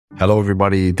Hello,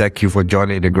 everybody. Thank you for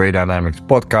joining the Great Dynamics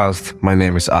podcast. My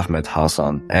name is Ahmed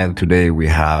Hassan, and today we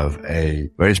have a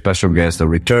very special guest, a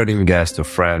returning guest, a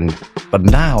friend, but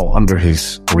now under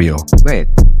his real name.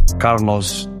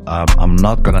 Carlos, I'm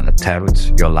not going to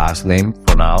attempt your last name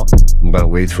for now. I'm going to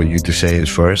wait for you to say it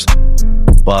first.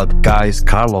 But guys,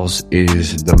 Carlos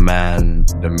is the man,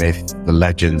 the myth, the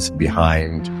legends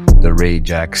behind the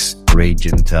Ragex, Rage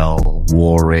Intel,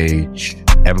 War Rage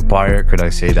Empire. Could I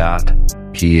say that?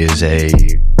 He is a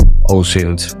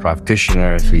OSINT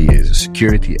practitioner. He is a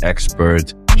security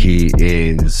expert. He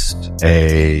is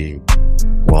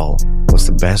what's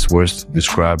the best words to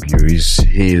describe you?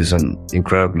 He is an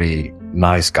incredibly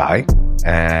nice guy,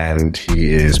 and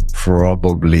he is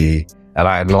probably, and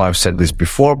I know I've said this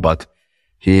before, but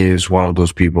he is one of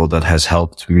those people that has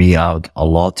helped me out a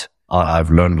lot.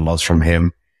 I've learned a lot from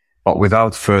him. But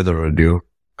without further ado,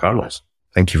 Carlos,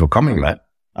 thank you for coming, man.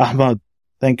 Ahmad,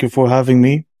 thank you for having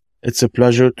me. It's a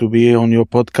pleasure to be on your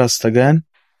podcast again.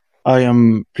 I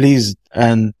am pleased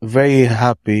and very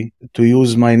happy to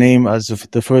use my name as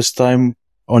the first time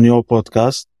on your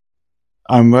podcast.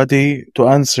 I'm ready to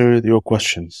answer your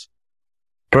questions.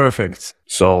 Perfect.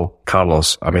 So,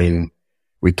 Carlos,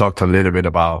 we talked a little bit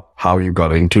about how you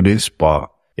got into this,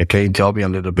 but can you tell me a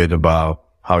little bit about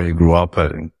how you grew up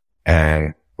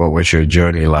and what was your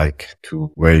journey like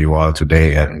to where you are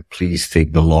today? And please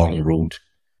take the long route.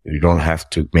 You don't have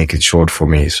to make it short for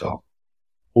me. So,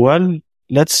 well,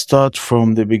 let's start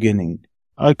from the beginning.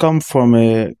 I come from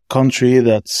a country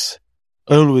that's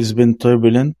always been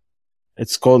turbulent.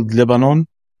 It's called Lebanon.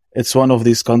 It's one of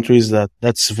these countries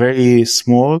that's very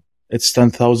small. It's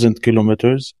 10,000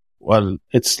 kilometers. Well,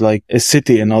 it's like a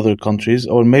city in other countries,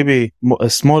 or maybe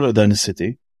smaller than a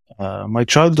city. My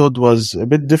childhood was a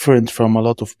bit different from a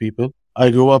lot of people. I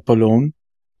grew up alone.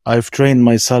 I've trained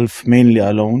myself mainly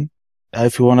alone.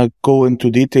 If you want to go into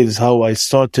details how I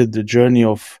started the journey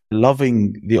of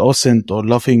loving the OSINT or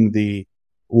loving the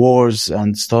wars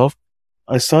and stuff,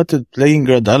 I started playing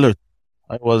Red Alert.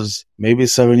 I was maybe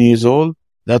 7 years old.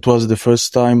 That was the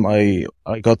first time I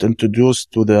got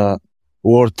introduced to the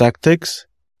war tactics.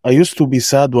 I used to be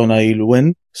sad when I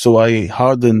win, so I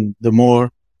hardened the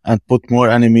more and put more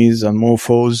enemies and more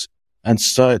foes and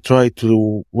try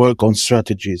to work on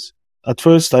strategies. At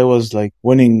first, I was like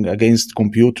winning against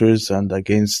computers and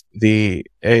against the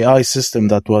AI system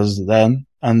that was then.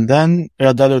 And then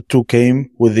Red Alert 2 came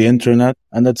with the internet,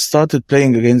 and I started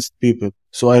playing against people.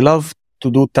 So I loved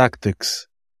to do tactics.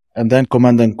 And then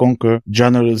Command and Conquer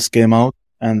Generals came out,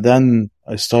 and then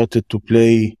I started to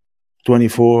play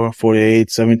 24,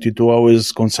 48, 72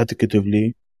 hours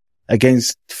consecutively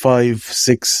against 5,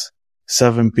 6,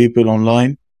 7 people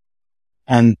online.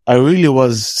 And I really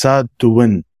was sad to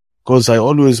win because I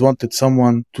always wanted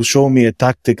someone to show me a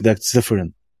tactic that's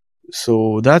different.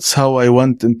 So that's how I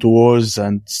went into wars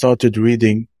and started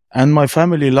reading. And my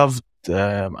family loved,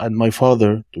 and my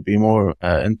father, to be more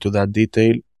into that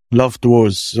detail, loved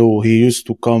wars. So he used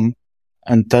to come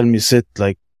and tell me,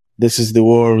 this is the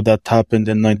war that happened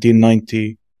in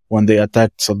 1990 when they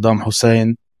attacked Saddam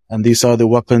Hussein. And these are the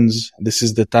weapons. This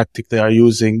is the tactic they are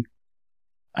using.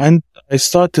 And I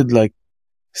started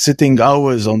sitting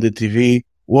hours on the TV,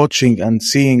 watching and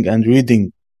seeing and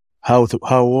reading how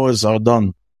wars are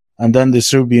done. And then the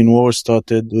Serbian war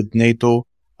started with NATO.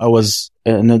 I was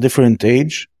in a different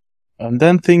age. And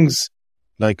then things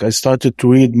I started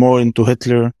to read more into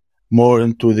Hitler, more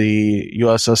into the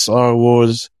USSR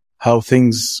wars, how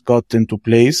things got into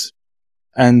place.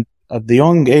 And at the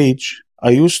young age,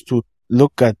 I used to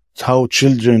look at how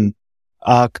children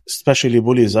act, especially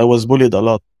bullies. I was bullied a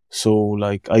lot. So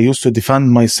I used to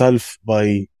defend myself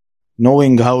by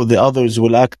knowing how the others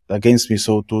will act against me.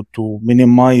 So to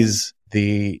minimize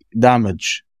the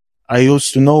damage, I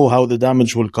used to know how the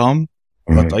damage will come,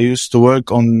 but I used to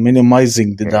work on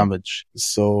minimizing the damage.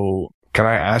 So can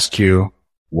I ask you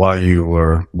why you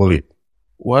were bullied?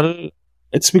 Well,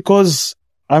 it's because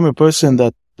I'm a person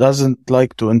that doesn't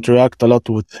like to interact a lot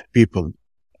with people.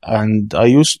 And I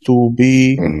used to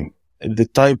be the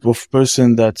type of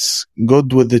person that's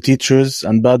good with the teachers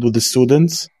and bad with the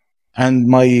students. And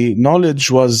my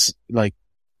knowledge was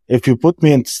if you put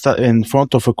me in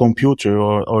front of a computer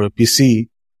or a PC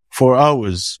for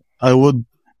hours, I would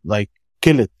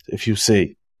kill it, if you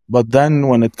say. But then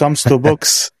when it comes to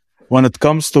books,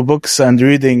 and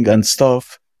reading and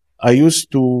stuff, I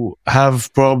used to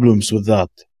have problems with that.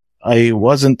 I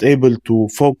wasn't able to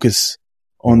focus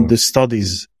on the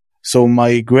studies. So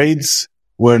my grades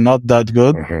were not that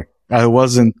good. I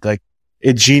wasn't a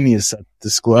genius at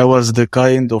the school. I was the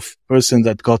kind of person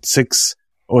that got 6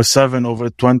 or 7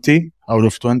 over 20 out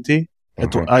of 20.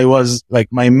 I was like,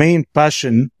 my main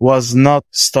passion was not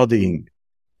studying.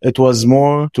 It was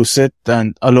more to sit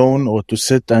and alone, or to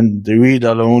sit and read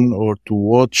alone, or to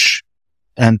watch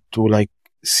and to like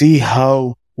see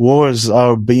how wars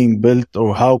are being built,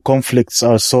 or how conflicts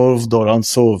are solved or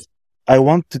unsolved. I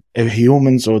wanted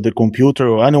humans or the computer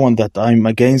or anyone that I'm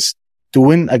against to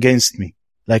win against me.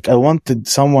 Like, I wanted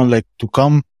someone like to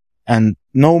come and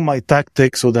know my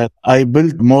tactics so that I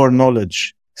build more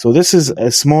knowledge. So this is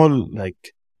a small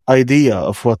like idea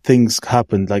of what things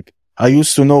happened. Like, I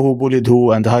used to know who bullied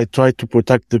who, and I tried to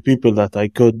protect the people that I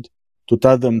could, to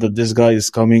tell them that this guy is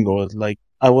coming, or like,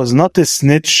 I was not a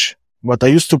snitch, but I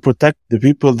used to protect the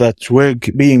people that were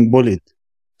being bullied.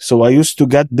 So I used to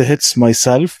get the hits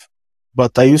myself,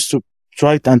 but I used to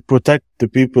try and protect the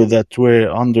people that were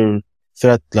under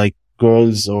threat, like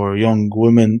girls or young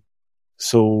women.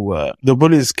 So the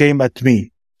bullies came at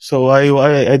me. So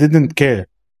I didn't care.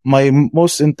 My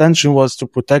most intention was to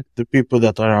protect the people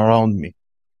that are around me.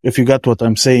 If you get what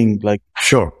I'm saying, like,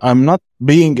 Sure. I'm not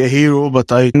being a hero,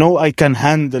 but I know I can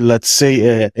handle, let's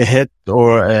say, a hit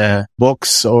or a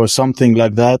box or something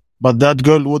like that. But that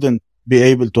girl wouldn't be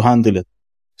able to handle it.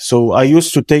 So I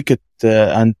used to take it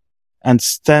and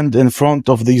stand in front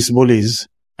of these bullies.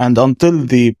 And until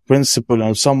the principal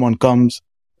or someone comes,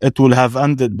 it will have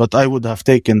ended, but I would have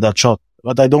taken that shot.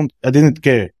 But I didn't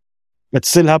care. It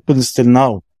still happens till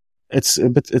now. It's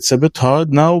a bit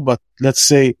hard now, but let's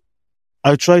say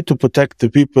I try to protect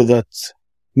the people that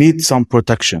need some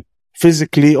protection,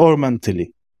 physically or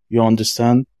mentally. You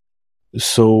understand?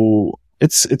 So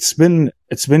it's been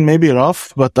maybe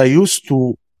rough, but I used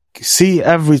to see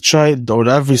every child or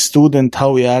every student,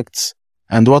 how he acts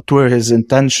and what were his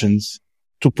intentions,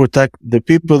 to protect the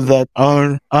people that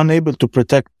are unable to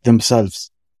protect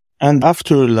themselves. And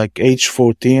after like age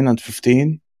 14 and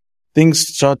 15, things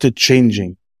started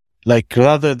changing. Like,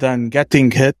 rather than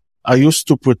getting hit, I used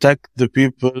to protect the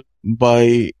people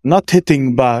by not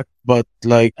hitting back, but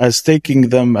like as taking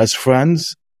them as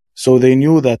friends. So they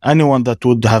knew that anyone that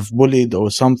would have bullied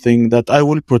or something, that I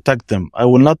will protect them. I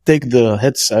will not take the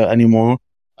hits anymore.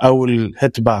 I will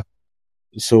hit back.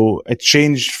 So it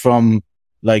changed from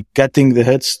like getting the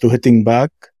hits to hitting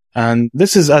back. And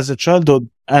this is as a childhood.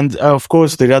 And of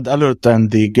course, the red alert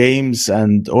and the games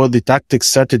and all the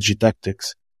strategy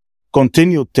tactics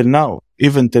continued till now.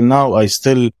 Even till now, I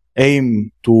still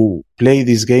aim to play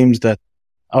these games that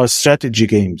are strategy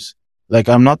games. Like,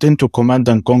 I'm not into command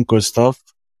and conquer stuff.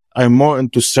 I'm more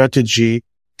into strategy,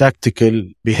 tactical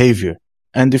behavior.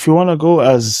 And if you want to go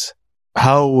as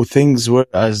how things were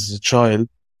as a child,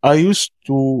 I used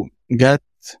to get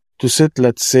to sit,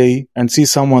 let's say, and see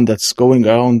someone that's going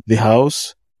around the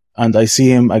house, and I see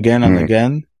him again and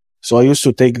again. So I used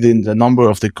to take the number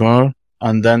of the car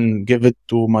and then give it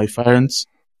to my parents.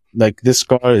 Like, this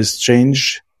car is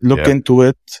changed. Look into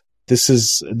it.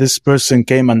 This person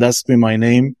came and asked me my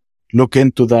name. Look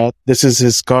into that. This is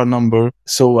his car number.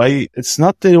 So it's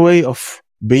not a way of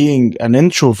being an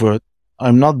introvert.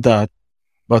 I'm not that,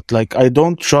 but like, I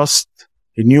don't trust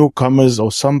newcomers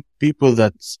or some people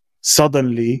that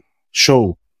suddenly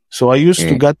show. So I used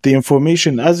to get the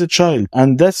information as a child,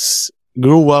 and this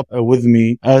grew up with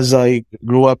me as I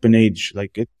grew up in age.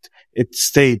 Like, it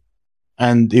stayed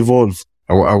and evolved.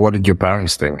 What did your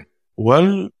parents think?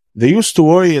 Well, they used to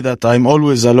worry that I'm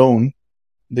always alone.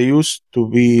 They used to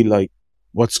be like,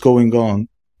 what's going on?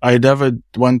 I never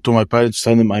went to my parents to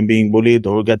tell them I'm being bullied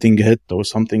or getting hit or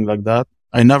something like that.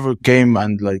 I never came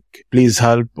and like, please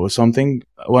help or something.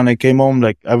 When I came home,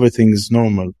 like, everything's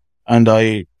normal. And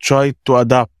I tried to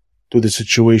adapt to the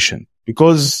situation,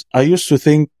 because I used to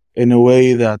think in a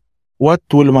way that, what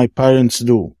will my parents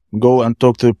do? Go and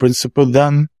talk to the principal?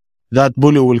 Then that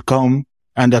bully will come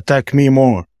and attack me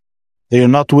more. They are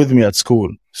not with me at school.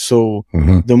 So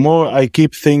the more I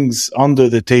keep things under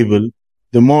the table,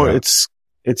 the more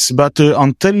it's better,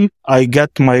 until I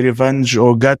get my revenge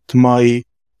or get my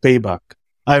payback.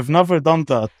 I've never done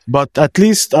that, but at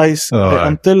least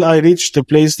until I reached the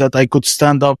place that I could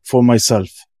stand up for myself.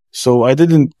 So I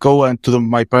didn't go to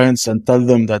my parents and tell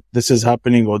them that this is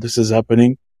happening or this is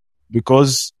happening,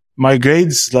 because my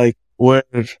grades like were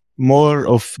more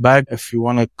of bad, if you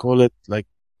want to call it. Like,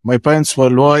 my parents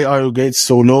were, why are your grades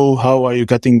so low? How are you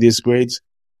getting these grades?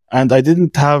 And I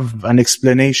didn't have an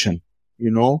explanation,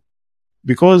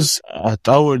 because at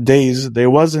our days, there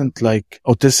wasn't like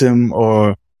autism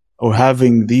or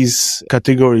having these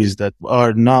categories that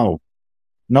are now.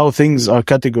 Now things are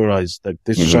categorized, like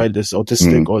this child is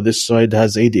autistic, or this child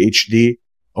has ADHD,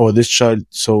 or this child.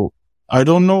 So I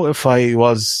don't know if I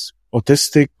was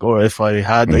autistic or if I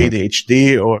had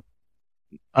ADHD, or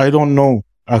I don't know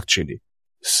actually.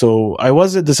 So I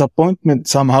was a disappointment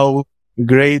somehow,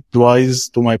 grade-wise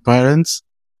to my parents,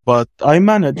 but I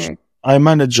managed. I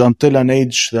managed until an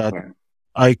age that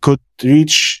I could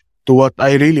reach to what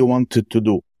I really wanted to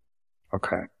do.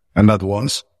 Okay. And that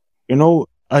was?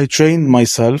 I trained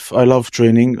myself. I love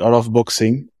training. I love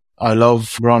boxing. I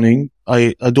love running.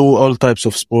 I do all types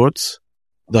of sports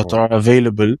that are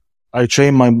available. I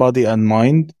train my body and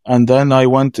mind. And then I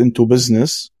went into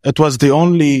business. It was the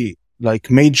only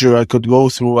major I could go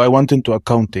through. I went into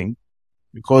accounting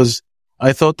because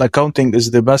I thought accounting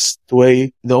is the best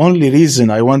way. The only reason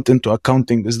I went into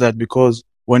accounting is that because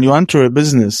when you enter a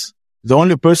business, the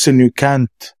only person you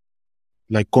can't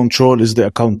control is the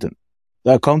accountant.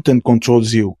 The accountant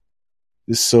controls you.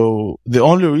 So the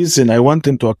only reason I went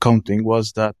into accounting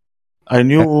was that I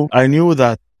knew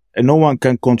that no one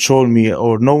can control me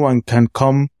or no one can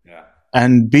come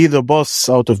and be the boss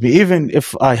out of me, even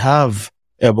if I have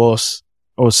a boss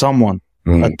or someone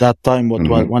at that time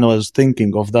when I was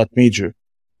thinking of that major.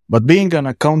 But being an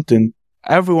accountant,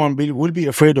 everyone will be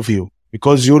afraid of you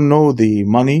because you know the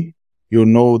money, you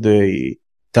know the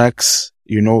tax,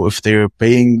 you know if they're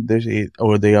paying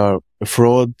or they are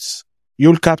frauds.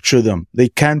 You'll capture them. They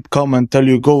can't come and tell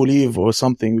you go leave or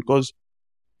something because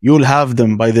you'll have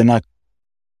them by the neck.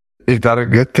 Is that a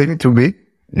good thing to be?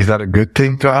 Is that a good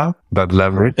thing to have, that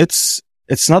leverage?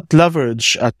 It's not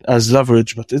leverage as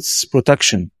leverage, but it's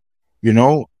protection.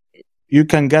 You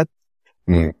can get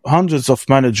hundreds of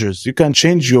managers. You can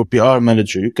change your PR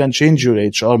manager. You can change your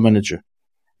HR manager.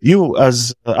 You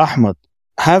as Ahmed,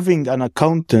 having an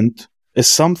accountant is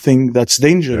something that's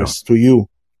dangerous to you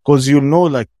because you'll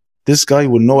know this guy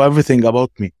will know everything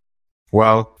about me.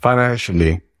 Well,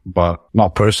 financially, but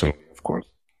not personally, of course.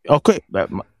 Okay,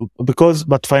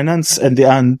 but finance in the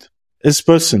end is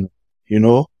personal,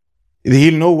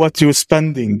 He'll know what you're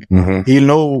spending. He'll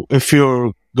know if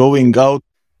you're going out.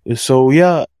 So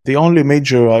the only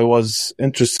major I was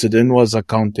interested in was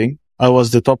accounting. I was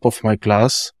the top of my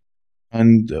class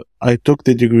and I took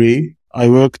the degree. I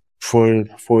worked for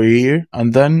a year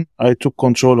and then I took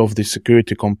control of the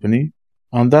security company.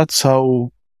 And that's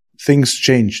how things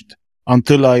changed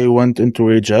until I went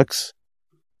into Ajax.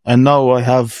 And now I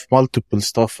have multiple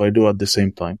stuff I do at the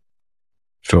same time.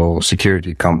 So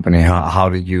security company, how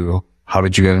did you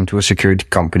get into a security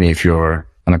company if you're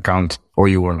an accountant or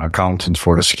you were an accountant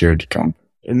for the security company?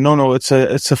 No, it's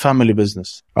a family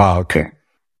business. Ah, okay.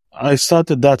 I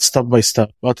started that step by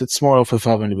step, but it's more of a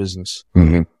family business.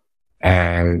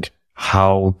 And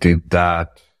how did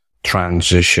that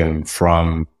transition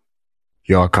from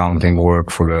your accounting work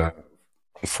for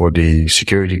the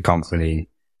security company?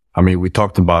 I mean, we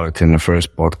talked about it in the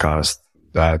first podcast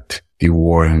that the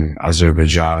war in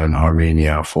Azerbaijan and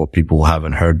Armenia, for people who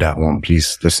haven't heard that one,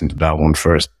 please listen to that one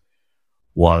first,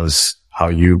 was how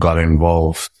you got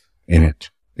involved in it,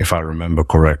 if I remember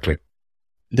correctly.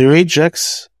 The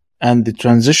Ajax and the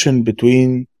transition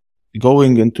between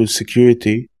going into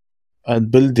security and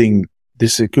building the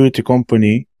security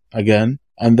company again,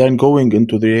 and then going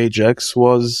into the Ajax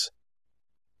was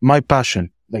my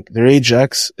passion. The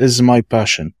Ajax is my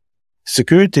passion.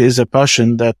 Security is a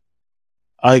passion that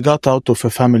I got out of a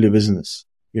family business.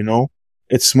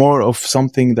 It's more of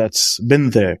something that's been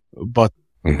there, but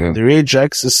the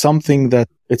Ajax is something that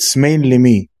it's mainly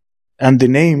me. And the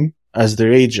name as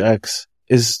the Ajax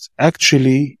is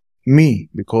actually me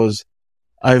because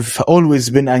I've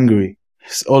always been angry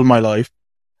all my life.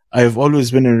 I've always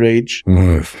been in rage.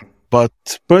 But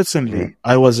personally,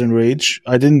 I was in rage.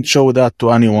 I didn't show that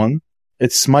to anyone.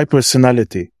 It's my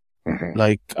personality.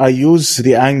 I use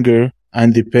the anger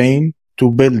and the pain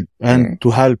to build and to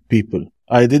help people.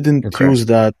 I didn't use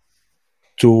that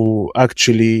to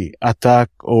actually attack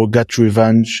or get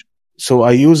revenge. So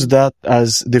I use that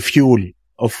as the fuel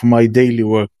of my daily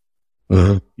work.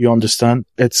 You understand?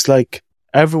 It's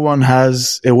everyone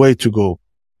has a way to go.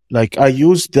 I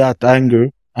used that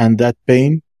anger and that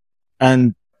pain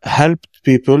and helped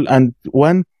people and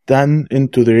went then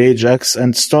into the Ajax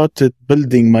and started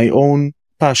building my own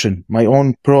passion, my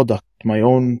own product,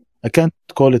 I can't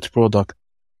call it product.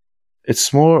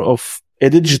 It's more of a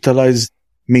digitalized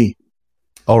me.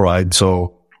 All right.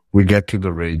 So we get to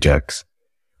the Ajax.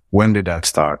 When did that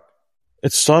start?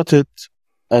 It started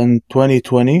in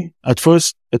 2020. At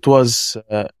first, it was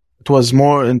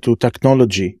more into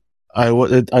technology. I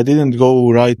didn't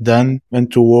go right then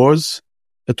into wars.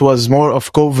 It was more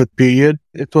of COVID period.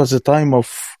 It was a time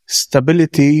of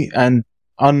stability and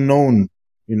unknown.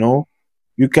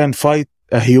 You can fight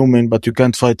a human, but you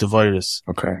can't fight a virus.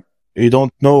 Okay. You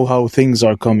don't know how things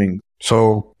are coming.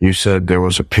 So you said there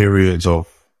was a period of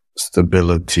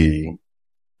stability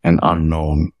and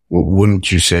unknown.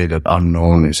 wouldn't you say that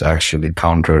unknown is actually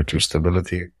counter to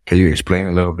stability? Can you explain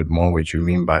a little bit more what you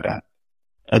mean by that?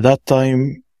 At that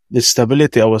time, the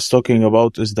stability I was talking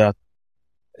about is that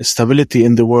stability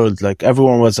in the world, like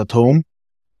everyone was at home.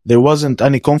 There wasn't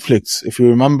any conflicts. If you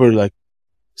remember, like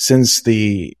since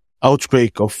the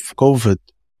outbreak of COVID,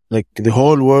 like the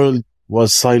whole world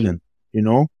was silent, you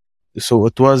know? So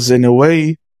it was in a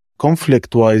way,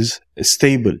 conflict wise,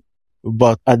 stable.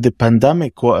 But at the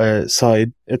pandemic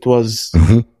side, it was,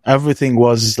 everything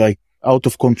was like out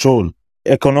of control.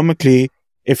 Economically,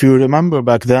 if you remember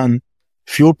back then,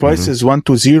 fuel prices went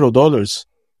to $0.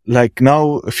 Like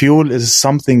now, fuel is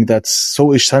something that's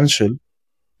so essential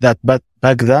that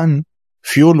back then,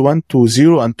 fuel went to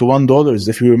 $0 and to $1.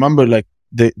 If you remember, like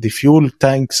the fuel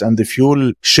tanks and the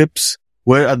fuel ships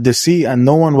were at the sea and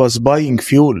no one was buying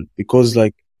fuel because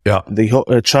like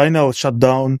China was shut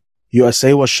down,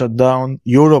 USA was shut down,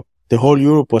 Europe, the whole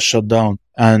Europe was shut down.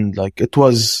 And like it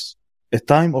was a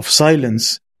time of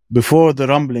silence before the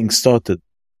rumbling started.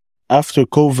 After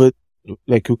COVID,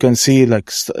 like you can see, like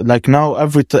now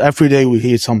every day we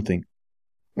hear something.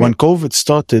 When COVID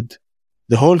started,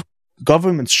 the whole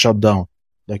government shut down.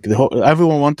 Like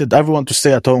everyone wanted everyone to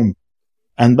stay at home.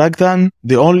 And back then,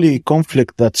 the only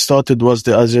conflict that started was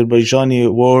the Azerbaijani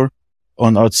war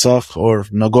on Artsakh or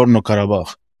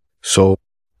Nagorno-Karabakh. So,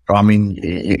 I mean,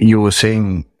 you were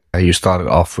saying you started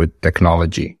off with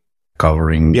technology,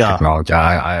 covering technology.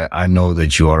 I know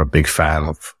that you are a big fan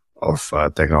of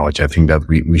technology. I think that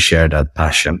we share that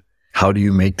passion. How do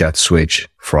you make that switch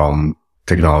from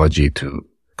technology to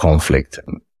conflict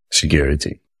and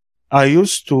security? I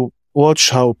used to watch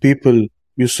how people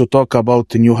used to talk about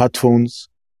the new headphones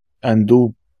and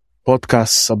do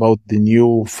podcasts about the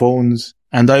new phones.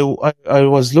 And I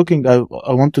was looking, I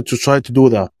wanted to try to do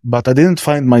that, but I didn't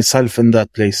find myself in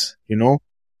that place, you know,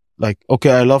 like,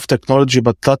 okay, I love technology,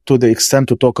 but not to the extent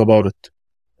to talk about it.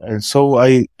 And so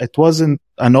it wasn't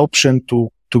an option to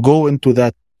go into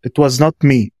that. It was not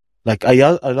me. Like I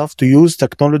love to use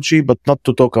technology, but not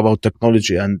to talk about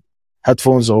technology and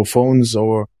headphones or phones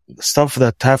or stuff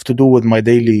that have to do with my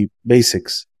daily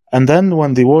basics. And then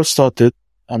when the war started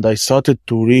and I started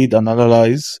to read and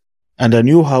analyze and I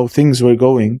knew how things were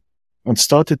going and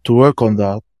started to work on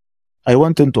that, I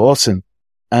went into OSINT,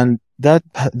 and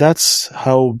that's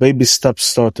how baby steps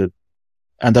started.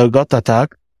 And I got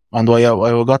attacked, and I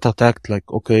got attacked like,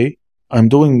 okay,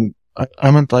 doing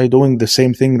the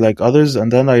same thing like others?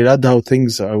 And then I read how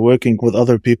things are working with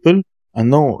other people, and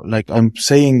no, like I'm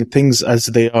saying things as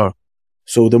they are.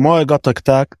 So the more I got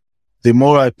attacked, the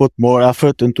more I put more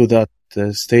effort into that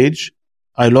stage.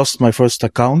 I lost my first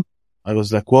account. I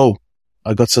was like, whoa,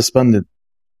 I got suspended.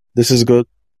 This is good.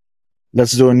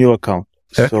 Let's do a new account.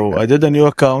 So I did a new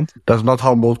account. That's not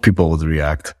how most people would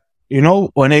react. You know,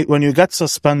 when you get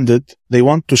suspended, they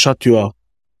want to shut you out.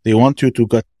 They want you to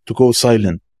go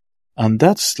silent. And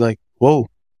that's like, whoa,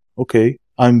 okay,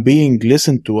 I'm being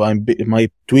listened to. My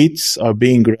tweets are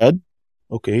being read.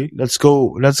 Okay, let's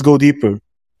go deeper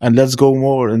and let's go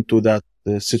more into that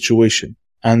situation.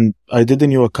 And I did a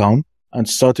new account and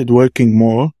started working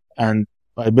more, and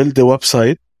I built the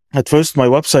website. At first, my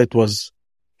website was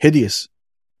hideous.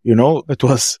 You know, it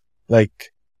was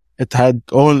like, it had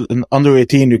all under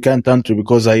 18 you can't enter,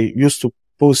 because I used to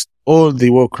post all the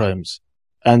war crimes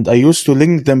and I used to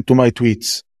link them to my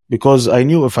tweets, because I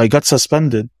knew if I got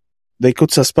suspended, they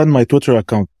could suspend my Twitter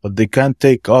account, but they can't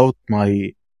take out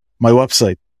my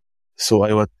website. So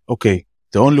I went, okay,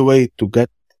 the only way to get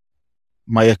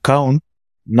my account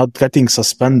not getting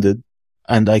suspended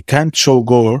and I can't show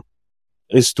gore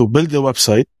is to build a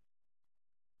website,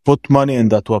 put money in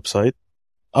that website,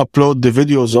 upload the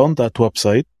videos on that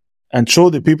website, and show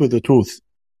the people the truth.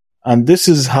 And this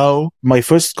is how my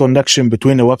first connection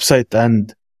between a website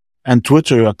and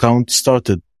Twitter account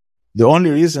started. The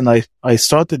only reason I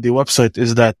started the website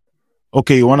is that,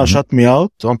 okay, you want to shut me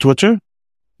out on Twitter?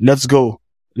 Let's go.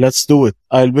 Let's do it.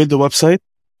 I'll build a website.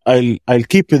 I'll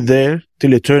keep it there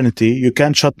till eternity. You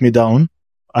can't shut me down.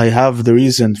 I have the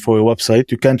reason for a website.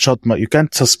 You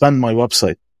can't suspend my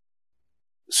website.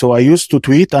 So I used to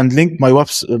tweet and link my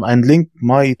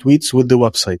tweets with the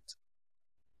website.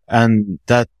 And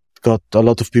that got a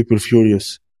lot of people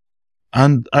furious.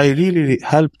 And I really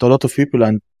helped a lot of people.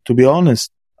 And to be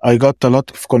honest, I got a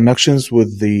lot of connections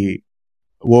with the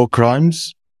war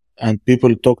crimes, and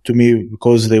people talked to me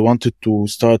because they wanted to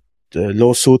start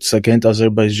lawsuits against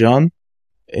Azerbaijan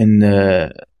in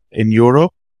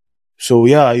Europe. So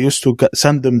yeah, I used to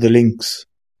send them the links.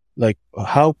 Like,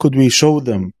 how could we show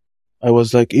them? I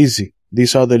was like, easy.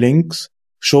 These are the links.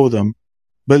 Show them.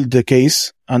 Build the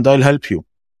case and I'll help you.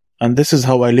 And this is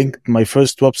how I linked my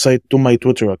first website to my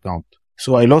Twitter account.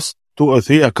 So I lost 2 or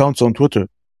 3 accounts on Twitter,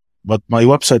 but my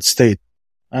website stayed.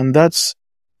 And that's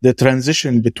the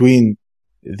transition between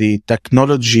the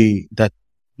technology that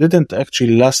didn't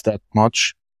actually last that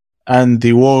much and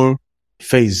the war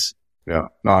phase. Yeah.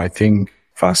 No, I think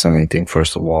fascinating,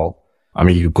 first of all. I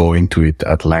mean, you go into it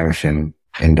at length in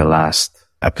the last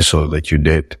episode that you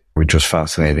did, which was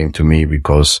fascinating to me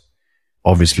because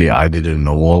obviously I didn't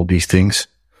know all these things,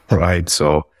 right?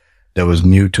 So that was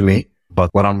new to me. But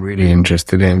what I'm really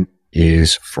interested in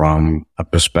is from a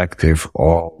perspective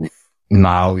of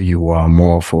now you are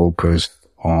more focused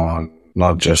on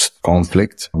not just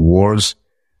conflict, wars.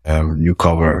 You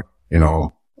cover, a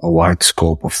wide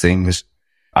scope of things.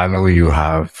 I know you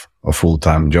have a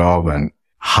full-time job, and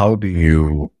how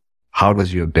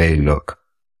does your day look?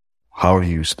 How do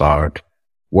you start?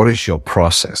 What is your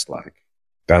process like?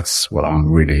 That's what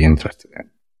I'm really interested in.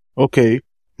 Okay.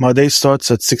 My day starts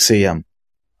at 6 a.m.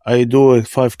 I do a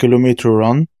 5-kilometer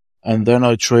run, and then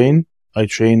I train. I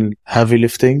train heavy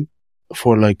lifting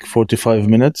for like 45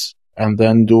 minutes and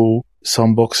then do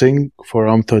some boxing for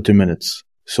around 30 minutes.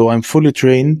 So I'm fully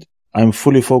trained. I'm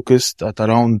fully focused at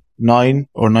around 9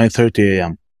 or 9:30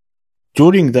 a.m.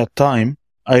 During that time,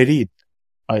 I read.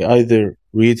 I either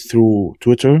read through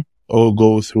Twitter or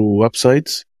go through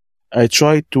websites. I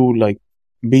try to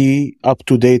be up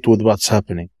to date with what's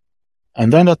happening.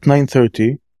 And then at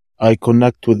 9:30, I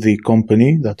connect with the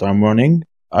company that I'm running.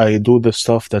 I do the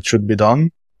stuff that should be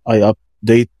done. I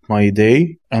update my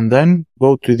day and then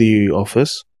go to the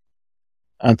office.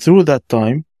 And through that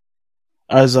time,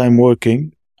 as I'm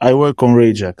working, I work on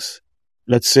Ragex.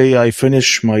 Let's say I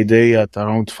finish my day at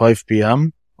around 5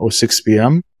 p.m. or 6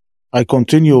 p.m. I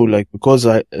continue because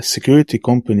security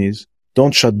companies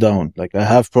don't shut down. I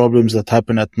have problems that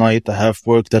happen at night. I have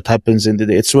work that happens in the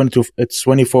day. It's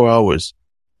 24 hours.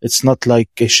 It's not like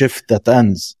a shift that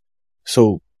ends.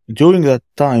 So during that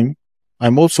time,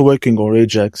 I'm also working on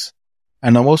Ragex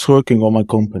and I'm also working on my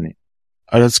company.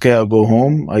 Let's say I go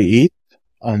home, I eat,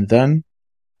 and then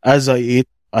as I eat,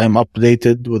 I'm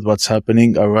updated with what's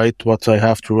happening. I write what I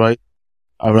have to write.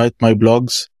 I write my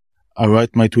blogs. I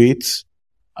write my tweets.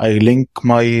 I link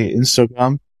my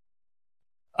Instagram.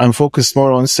 I'm focused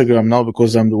more on Instagram now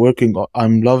because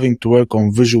I'm loving to work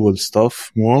on visual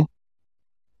stuff more.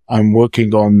 I'm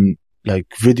working on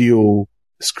video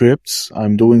scripts.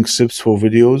 I'm doing scripts for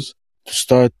videos to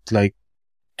start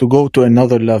to go to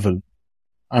another level.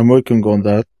 I'm working on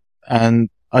that, and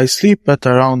I sleep at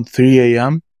around 3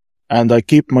 a.m. and I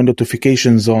keep my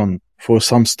notifications on for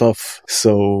some stuff.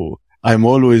 So I'm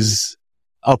always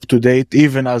up to date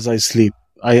even as I sleep.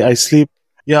 I sleep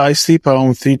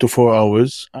around 3 to 4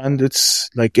 hours, and it's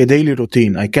like a daily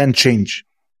routine. I can't change.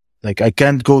 I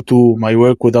can't go to my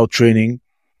work without training,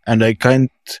 and I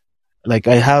can't,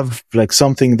 I have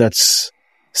something that's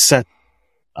set.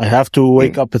 I have to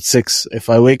wake up at 6. If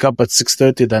I wake up at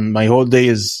 6:30, then my whole day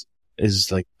is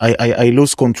I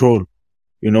lose control,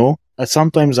 And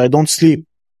sometimes I don't sleep.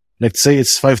 Let's say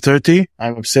it's 5:30,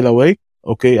 I'm still awake.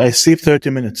 Okay, I sleep 30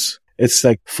 minutes. It's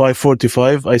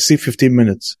 5:45, I sleep 15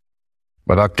 minutes.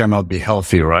 But that cannot be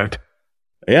healthy, right?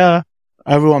 Yeah,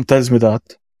 everyone tells me that,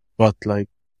 but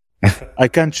I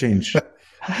can't change.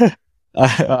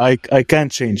 I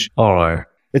can't change. All right.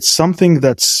 It's something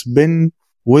that's been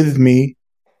with me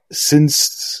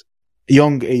since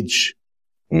young age.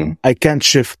 I can't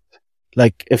shift.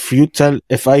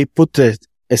 If I put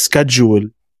a schedule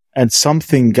and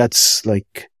something gets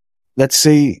let's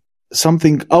say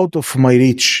something out of my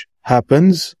reach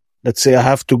happens, let's say I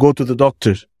have to go to the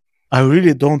doctor. I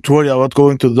really don't worry about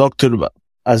going to the doctor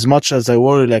as much as I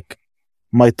worry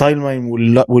my timeline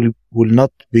will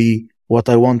not be what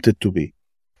I want it to be.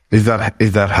 Is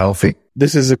that healthy?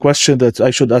 This is a question that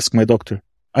I should ask my doctor.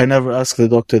 I never ask the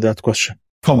doctor that question.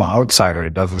 From an outsider,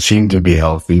 it doesn't seem to be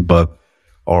healthy, but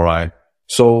all right.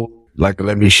 So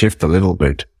let me shift a little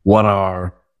bit. What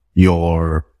are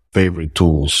your favorite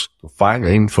tools to find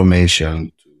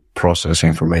information, to process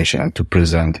information, and to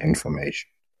present information?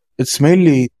 It's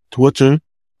mainly Twitter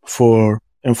for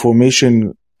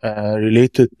information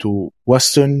related to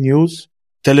Western news,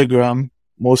 Telegram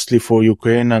mostly for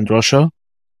Ukraine and Russia,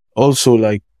 also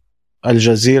Al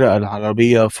Jazeera, Al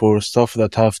Arabiya for stuff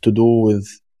that have to do with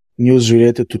news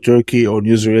related to Turkey or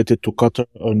news related to Qatar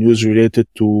or news related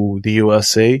to the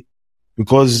USA.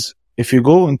 Because if you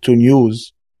go into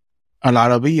news, Al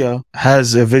Arabiya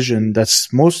has a vision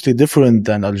that's mostly different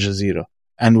than Al Jazeera.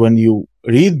 And when you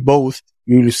read both,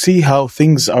 you'll see how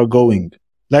things are going.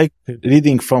 Like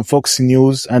reading from Fox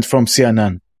News and from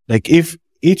CNN. If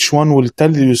each one will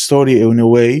tell you a story in a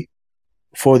way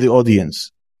for the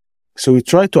audience. So we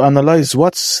try to analyze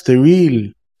what's the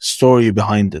real story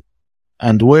behind it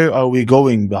and where are we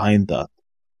going behind that.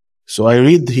 So I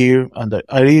read here and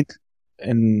I read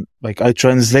I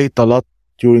translate a lot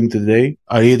during the day.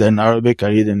 I read in Arabic, I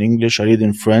read in English, I read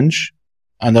in French,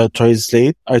 and I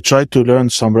translate. I try to learn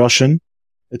some Russian.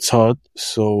 It's hard.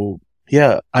 So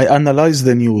yeah, I analyze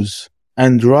the news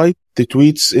and write the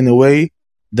tweets in a way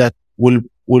that will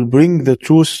bring the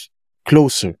truth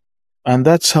closer. And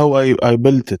that's how I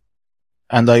built it.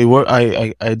 And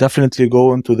I definitely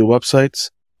go into the websites.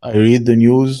 I read the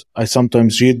news. I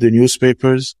sometimes read the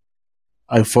newspapers.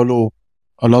 I follow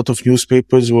a lot of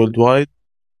newspapers worldwide,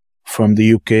 from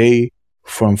the UK,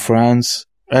 from France,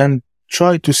 and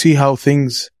try to see how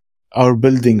things are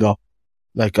building up.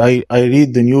 Like I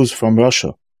read the news from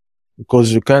Russia,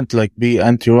 because you can't be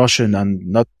anti-Russian and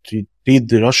not read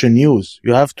the Russian news.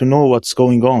 You have to know what's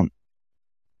going on.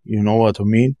 You know what I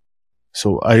mean?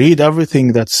 So I read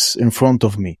everything that's in front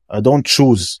of me. I don't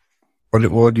choose.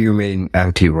 What do you mean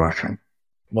anti-Russian?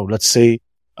 No, let's say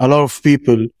a lot of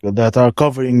people that are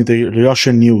covering the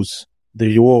Russian news,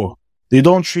 the war, they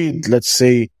don't read, let's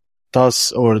say,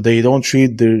 TASS, or they don't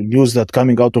read the news that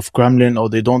coming out of Kremlin, or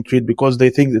they don't read because they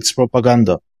think it's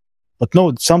propaganda. But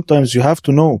no, sometimes you have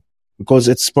to know, because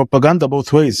it's propaganda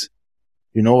both ways.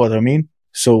 You know what I mean?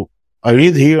 So I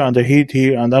read here and I read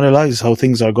here and analyze how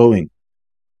things are going.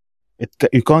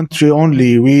 You can't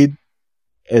only read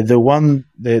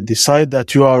the side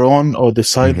that you are on, or the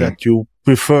side that you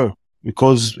prefer.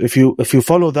 Because if you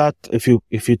follow that, if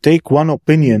you take one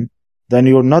opinion, then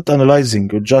you're not analyzing.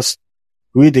 You're just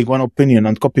reading one opinion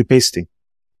and copy pasting.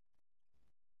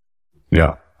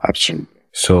 Yeah, absolutely.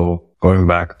 So going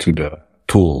back to the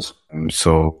tools.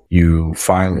 So you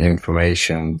find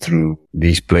information through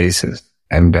these places,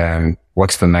 and then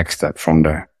what's the next step from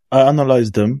there? I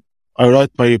analyze them. I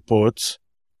write my reports.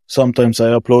 Sometimes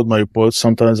I upload my reports.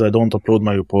 Sometimes I don't upload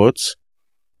my reports.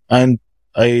 And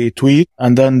I tweet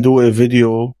and then do a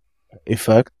video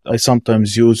effect. I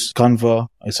sometimes use Canva.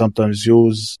 I sometimes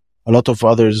use a lot of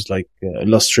others like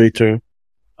Illustrator.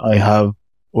 I have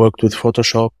worked with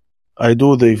Photoshop. I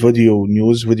do the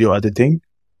video editing.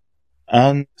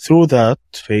 And through that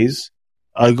phase,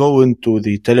 I go into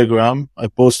the Telegram. I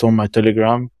post on my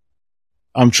Telegram.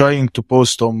 I'm trying to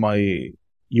post on my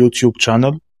YouTube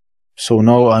channel. So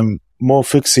now I'm more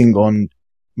fixing on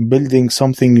building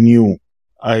something new.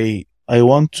 I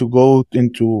want to go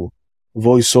into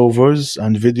voiceovers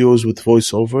and videos with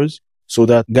voiceovers, so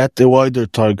that get a wider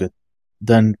target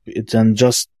than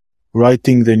just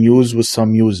writing the news with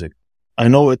some music. I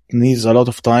know it needs a lot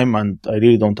of time, and I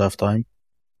really don't have time.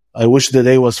 I wish the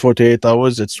day was 48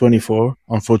 hours. It's 24,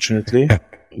 unfortunately.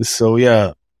 So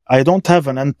yeah, I don't have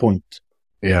an endpoint.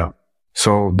 Yeah.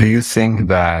 So do you think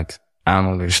that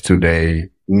analysts today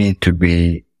need to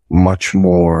be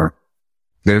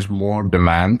there's more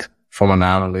demand from an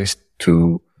analyst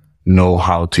to know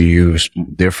how to use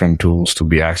different tools to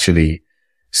be actually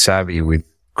savvy with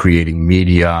creating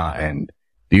media? And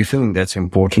do you think that's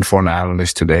important for an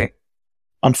analyst today?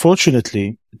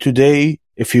 Unfortunately, today,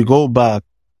 if you go back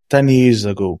 10 years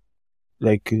ago,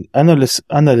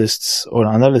 analysts or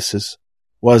analysis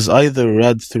was either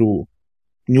read through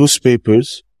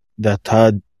newspapers that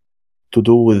had to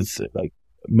do with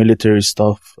military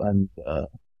stuff, and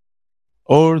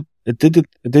or it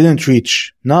didn't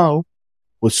reach. Now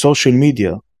with social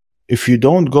media, if you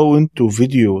don't go into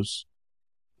videos,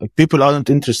 people aren't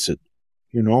interested,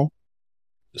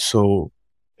 so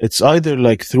it's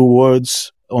either through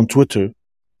words on Twitter,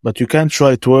 but you can't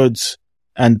write words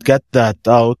and get that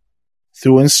out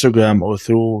through Instagram or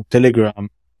through Telegram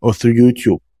or through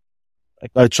YouTube.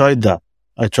 I tried that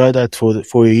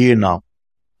for a year now.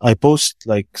 I post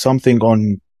something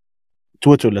on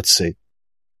Twitter, let's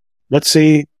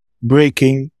say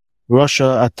breaking: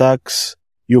 Russia attacks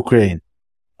Ukraine.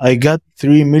 I got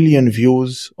 3 million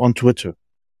views on Twitter.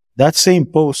 That same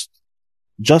post,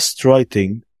 just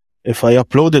writing, if I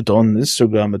upload it on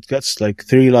Instagram, it gets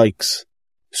 3 likes.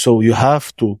 So you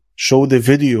have to show the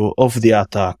video of the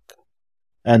attack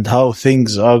and how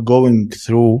things are going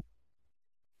through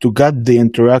to get the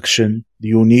interaction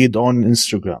you need on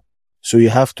Instagram. So you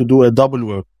have to do a double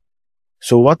work.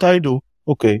 So what I do,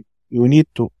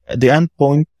 the end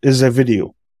point is a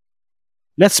video.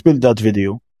 Let's build that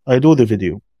video. I do the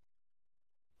video.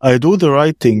 I do the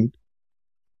writing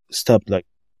step,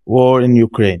 war in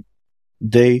Ukraine,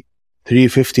 day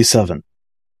 357.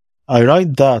 I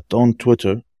write that on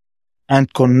Twitter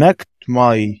and connect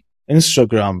my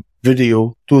Instagram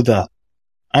video to that.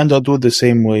 And I do the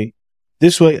same way.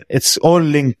 This way, it's all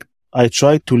linked. I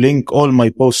try to link all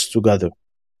my posts together.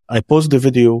 I post the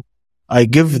video, I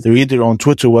give the reader on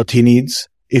Twitter what he needs.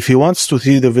 If he wants to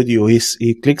see the video,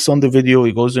 he clicks on the video,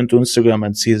 he goes into Instagram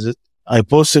and sees it. I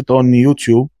post it on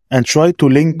YouTube and try to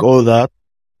link all that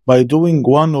by doing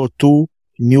 1 or 2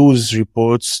 news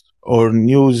reports or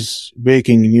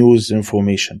breaking news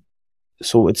information.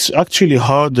 So it's actually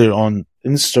harder on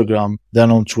Instagram than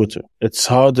on Twitter. It's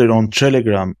harder on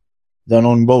Telegram than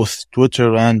on both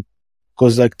Twitter and,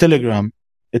 cause like Telegram,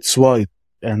 it's wide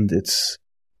and it's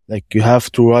like you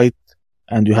have to write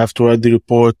the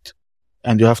report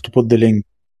and you have to put the link,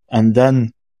 and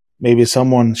then maybe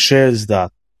someone shares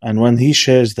that. And when he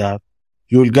shares that,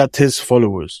 you'll get his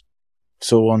followers.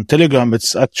 So on Telegram,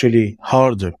 it's actually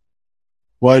harder.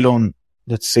 While on,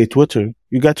 let's say, Twitter,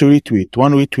 you get a retweet.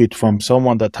 One retweet from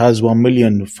someone that has 1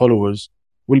 million followers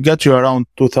will get you around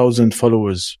 2,000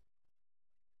 followers.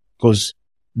 Because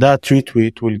that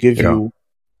retweet will give you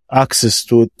access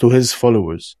to his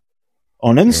followers.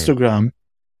 On Instagram,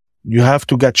 you have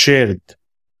to get shared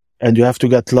and you have to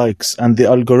get likes, and the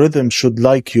algorithm should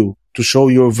like you to show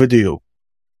your video.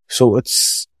 So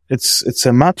it's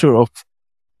a matter of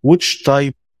which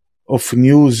type of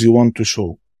news you want to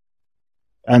show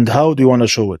and how do you want to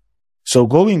show it. So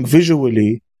going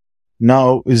visually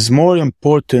now is more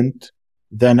important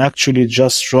than actually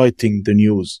just writing the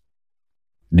news.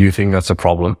 Do you think that's a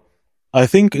problem? I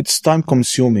think it's time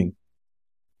consuming.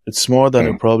 It's more than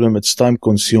a problem. It's time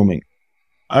consuming.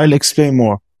 I'll explain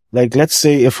more. Like, let's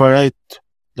say if I write,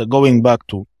 going back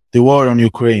to the war on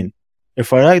Ukraine,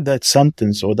 if I write that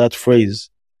sentence or that phrase,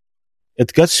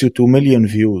 it gets you 2 million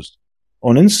views.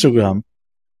 On Instagram,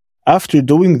 after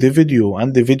doing the video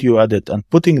and the video edit and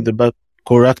putting the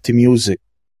correct music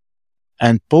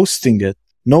and posting it,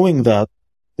 knowing that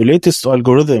the latest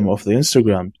algorithm of the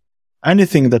Instagram,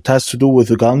 anything that has to do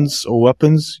with guns or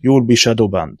weapons, you will be shadow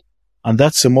banned. And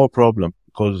that's a more problem,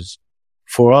 because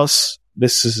for us,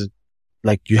 this is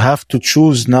like you have to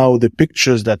choose now the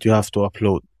pictures that you have to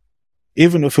upload.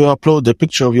 Even if you upload a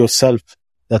picture of yourself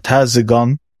that has a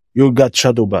gun, you'll get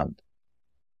shadow banned.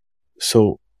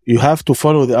 So you have to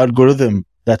follow the algorithm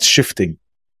that's shifting.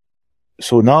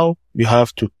 So now you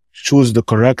have to choose the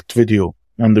correct video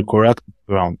and the correct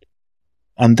background.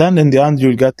 And then in the end,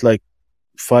 you'll get like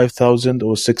 5,000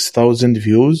 or 6,000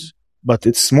 views, but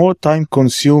it's more time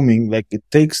consuming. Like it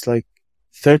takes like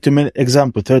 30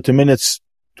 minutes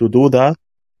to do that,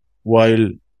 while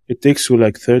it takes you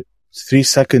like 3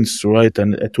 seconds to write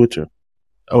a Twitter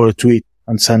or a tweet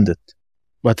and send it.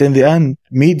 But in the end,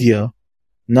 media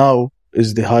now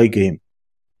is the high game.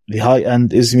 The high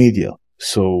end is media.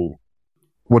 So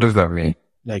what does that mean?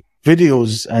 Like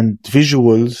videos and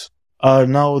visuals are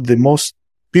now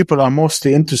people are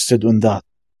mostly interested in that.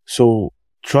 So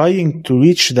trying to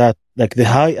reach that, like the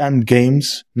high end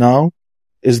games now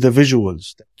is the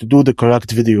visuals, to do the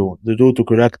correct video, to do the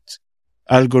correct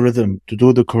algorithm, to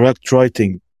do the correct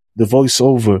writing, the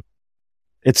voiceover.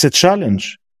 It's a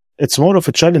challenge. It's more of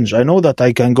a challenge. I know that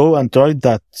I can go and write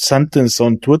that sentence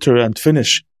on Twitter and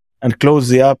finish and close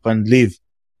the app and leave.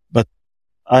 But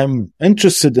I'm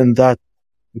interested in that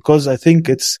because I think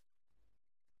it's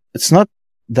not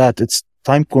that it's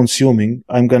time consuming.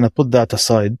 I'm going to put that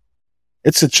aside.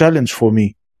 It's a challenge for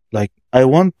me. Like I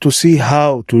want to see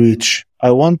how to reach. I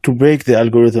want to break the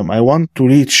algorithm. I want to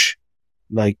reach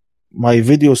like my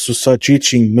videos to start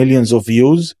reaching millions of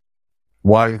views.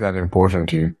 Why is that important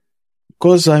to you?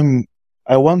 Because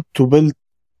I want to build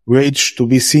Rage to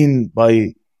be seen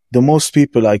by the most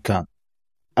people I can.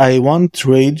 I want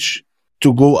Rage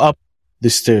to go up the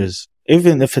stairs,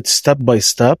 even if it's step by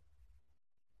step.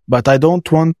 But I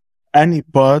don't want any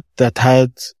part that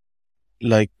had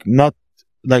not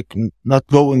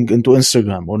going into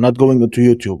Instagram or not going into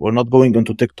YouTube or not going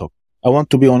into TikTok. I want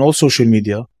to be on all social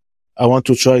media. I want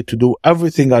to try to do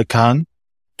everything I can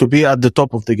to be at the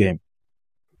top of the game.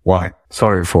 Why?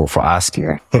 Sorry for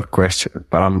asking a question,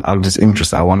 but I'm just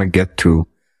interested. I want to get to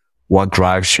what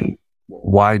drives you.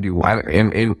 Why do you,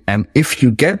 and if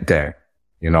you get there,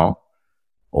 or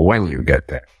when you get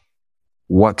there,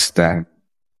 what's the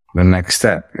next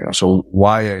step? So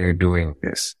why are you doing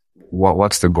this?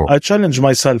 What's the goal? I challenge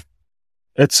myself.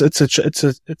 It's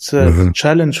a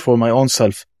challenge for my own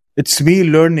self. It's me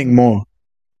learning more.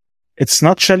 It's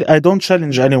not I don't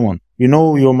challenge anyone.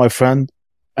 You're my friend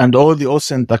and all the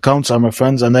OSINT accounts are my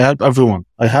friends and I help everyone.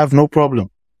 I have no problem.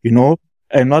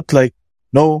 I'm not like,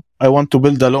 no, I want to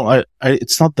build alone.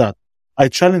 It's not that. I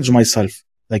challenge myself.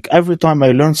 Like every time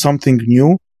I learn something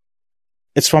new,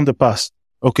 it's from the past.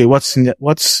 Okay. What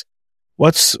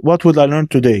will I learn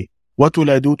today? What will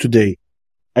I do today?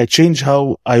 I change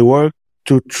how I work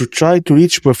to try to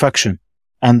reach perfection.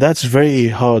 And that's very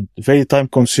hard, very time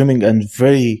consuming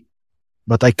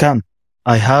but I can.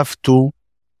 I have to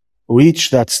reach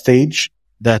that stage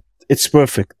that it's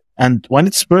perfect. And when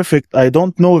it's perfect, I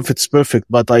don't know if it's perfect,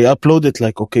 but I upload it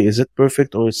like, okay, is it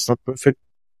perfect or it's not perfect?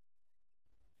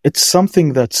 It's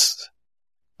something that's,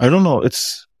 I don't know.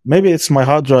 Maybe it's my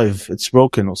hard drive. It's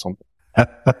broken or something.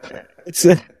 It's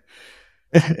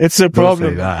a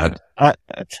problem. Don't say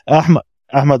that.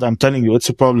 Ahmad, I'm telling you, it's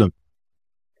a problem.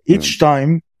 Each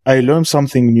time I learn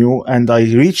something new and I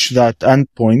reach that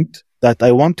end point that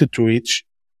I wanted to reach,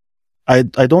 I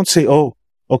don't say, oh,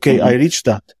 okay, I reached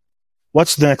that.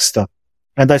 What's the next step?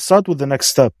 And I start with the next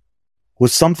step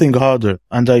with something harder.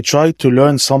 And I try to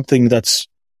learn something that's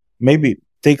maybe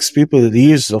takes people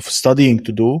years of studying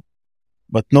to do.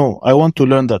 But no, I want to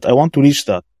learn that. I want to reach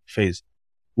that phase.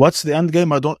 What's the end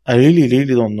game? I really,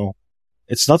 really don't know.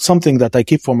 It's not something that I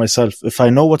keep for myself. If I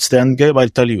know what's the end game, I'll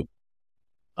tell you.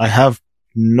 I have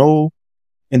no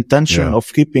intention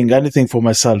of keeping anything for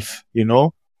myself, you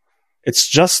know? It's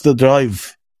just the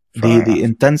drive, the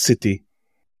intensity.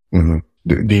 Mm-hmm.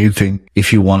 Do you think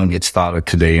if you want to get started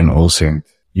today in OSINT,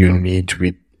 you need to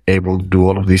be able to do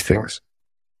all of these things?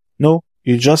 No,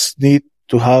 you just need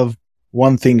to have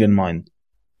one thing in mind.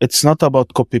 It's not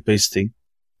about copy pasting.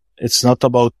 It's not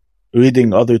about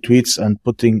reading other tweets and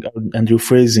putting and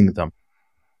rephrasing them.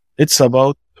 It's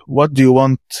about what do you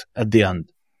want at the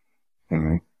end.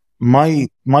 Mm-hmm.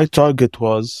 My target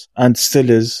was and still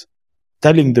is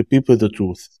telling the people the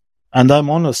truth. And I'm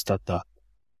honest at that.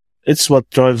 It's what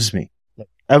drives me. Like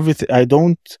everything,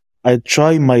 I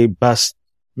try my best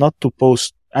not to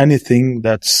post anything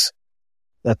that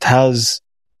has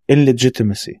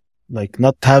illegitimacy, like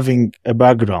not having a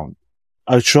background.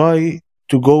 I try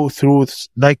to go through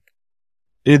like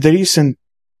the recent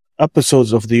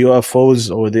episodes of the UFOs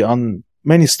or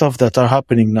many stuff that are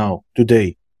happening now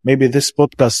today. Maybe this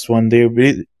podcast, when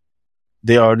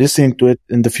they are listening to it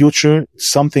in the future, it's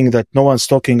something that no one's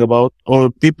talking about,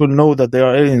 or people know that they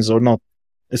are aliens or not.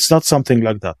 It's not something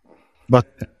like that. But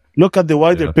look at the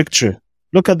wider picture.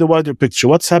 Look at the wider picture.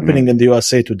 What's happening in the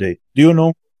USA today? Do you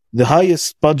know the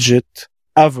highest budget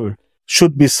ever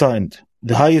should be signed?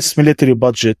 The highest military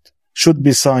budget should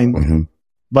be signed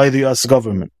by the US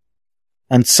government.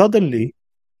 And suddenly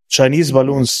Chinese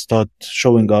balloons start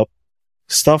showing up,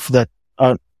 stuff that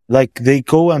are like they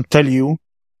go and tell you,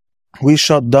 we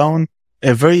shot down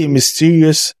a very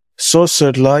mysterious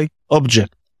saucer-like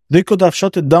object. They could have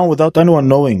shot it down without anyone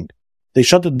knowing. They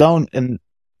shot it down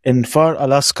in far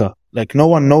Alaska. Like no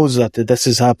one knows that this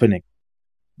is happening.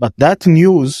 But that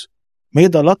news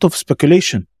made a lot of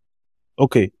speculation.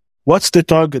 Okay, what's the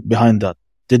target behind that?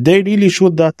 Did they really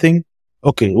shoot that thing?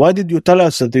 Okay, why did you tell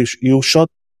us that you shot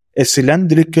a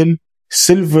cylindrical,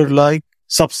 silver-like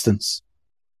substance?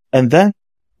 And then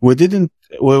we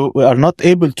are not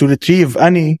able to retrieve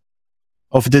any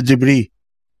of the debris.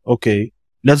 Okay,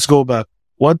 let's go back.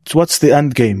 What's the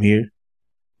end game here?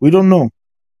 We don't know.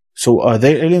 So are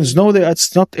they aliens? No,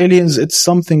 it's not aliens. It's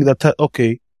something that,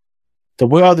 okay. So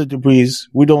where are the debris?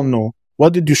 We don't know.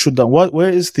 What did you shoot down? Where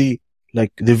is the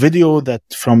video that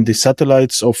from the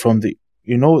satellites or from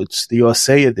it's the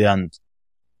USA at the end.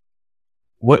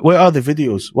 Where are the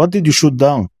videos? What did you shoot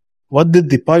down? What did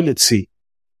the pilot see?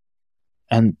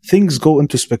 And things go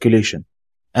into speculation.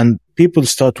 And people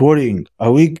start worrying.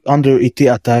 Are we under ET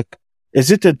attack?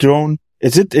 Is it a drone?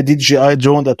 Is it a DJI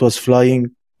drone that was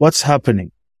flying? What's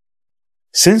happening?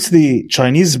 Since the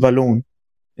Chinese balloon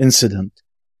incident,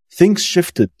 things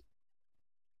shifted.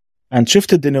 And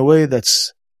shifted in a way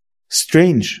that's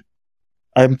strange.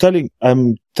 I'm telling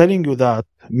you that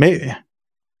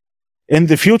in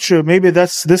the future, maybe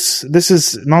this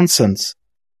is nonsense.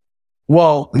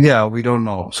 Well, yeah, we don't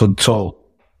know. So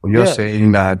you're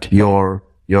saying that your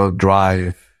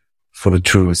drive for the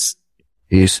truth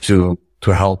is to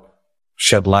help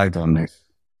shed light on these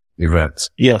events.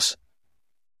 Yes.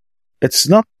 It's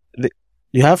not,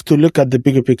 you have to look at the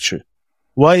bigger picture.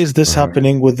 Why is this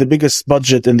happening with the biggest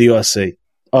budget in the USA?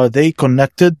 Are they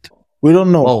connected? We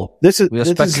don't know. Oh, this is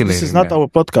not our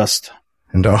podcast.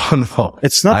 No.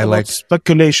 It's not about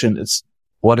speculation.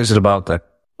 What is it about that?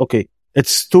 Okay.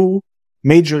 It's two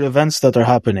major events that are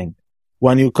happening.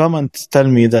 When you come and tell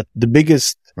me that the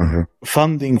biggest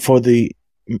funding for the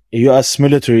US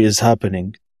military is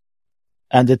happening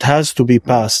and it has to be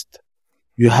passed,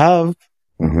 you have,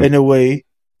 in a way,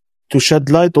 to shed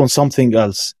light on something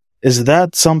else. Is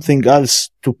that something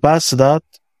else to pass that,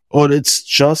 or it's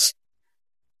just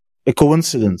a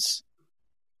coincidence?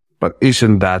 But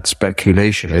isn't that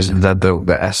speculation? Isn't that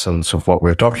the essence of what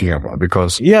we're talking about?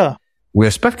 Because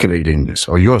we're speculating this,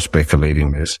 or you're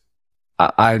speculating this.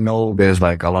 I know there's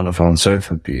like a lot of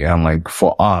uncertainty, and like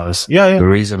for us, the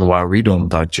reason why we don't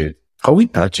touch it we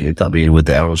touch it, I mean, with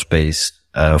the aerospace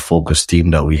focus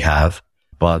team that we have,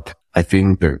 but I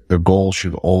think the goal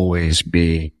should always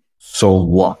be, so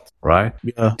what, right?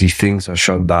 Yeah. These things are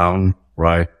shut down,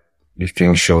 right? These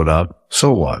things showed up.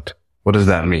 So what? What does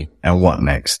that mean? And what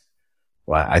next?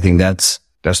 Right? I think that's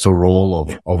the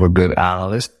role of a good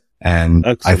analyst. And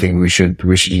Excellent. I think we should,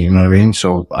 you know what I mean?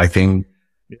 So I think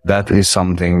that is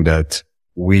something that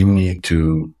we need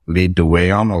to lead the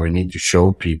way on, or we need to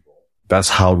show people. That's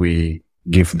how we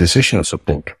give decision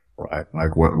support, right?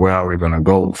 Like where are we going to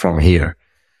go from here?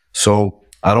 So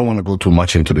I don't want to go too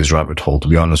much into this rabbit hole, to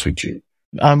be honest with you.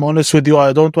 I'm honest with you.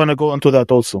 I don't want to go into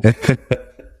that also.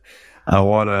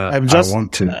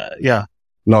 Yeah.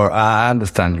 No, I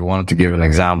understand you wanted to give an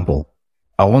example.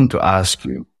 I want to ask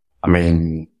you, I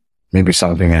mean, maybe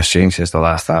something has changed since the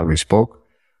last time we spoke,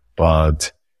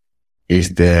 but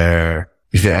is there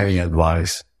any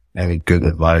advice, any good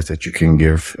advice that you can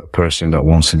give a person that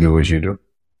wants to do what you do?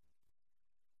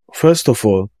 First of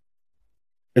all,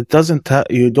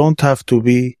 you don't have to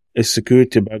be a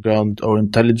security background or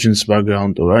intelligence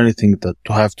background or anything that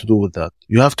to have to do with that.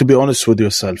 You have to be honest with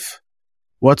yourself.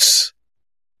 What's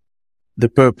the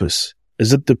purpose?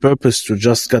 Is it the purpose to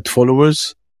just get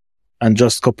followers and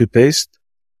just copy paste?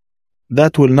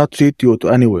 That will not lead you to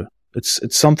anywhere. It's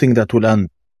something that will end.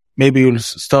 Maybe you'll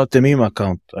start a meme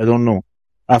account. I don't know.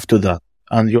 After that,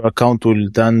 and your account will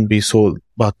then be sold.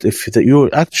 But if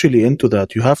you're actually into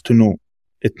that, you have to know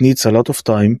it needs a lot of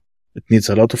time. It needs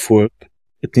a lot of work.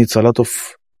 It needs a lot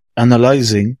of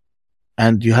analyzing,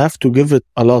 and you have to give it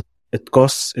a lot.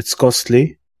 It's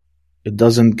costly. It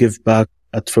doesn't give back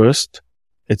at first.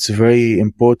 It's very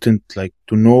important, like,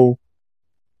 to know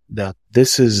that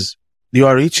you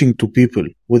are reaching to people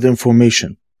with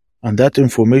information, and that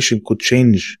information could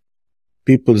change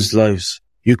people's lives.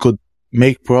 You could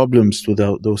make problems to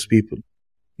those people.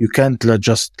 You can't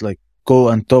just go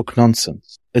and talk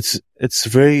nonsense. It's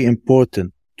very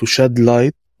important to shed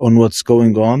light on what's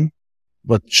going on,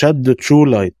 but shed the true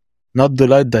light, not the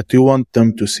light that you want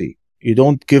them to see. You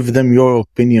don't give them your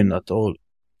opinion at all.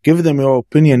 Give them your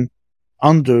opinion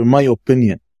under my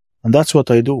opinion. And that's what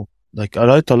I do. Like, I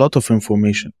write a lot of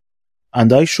information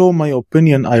and I show my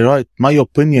opinion. I write my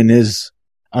opinion is,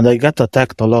 and I get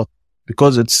attacked a lot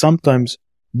because it's sometimes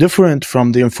different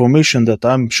from the information that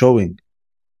I'm showing,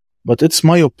 but it's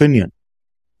my opinion.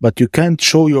 But you can't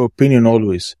show your opinion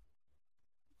always,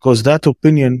 because that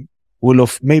opinion will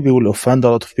offend a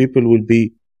lot of people.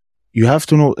 You have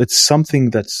to know it's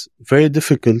something that's very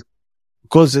difficult,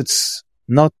 because it's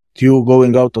not you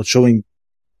going out or showing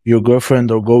your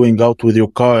girlfriend or going out with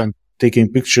your car and taking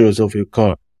pictures of your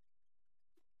car.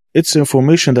 It's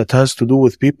information that has to do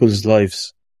with people's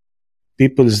lives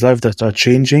that are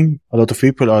changing. A lot of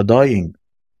people are dying.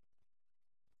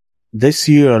 This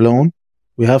year alone,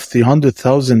 we have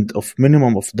 300,000 of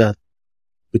minimum of death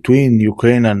between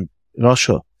Ukraine and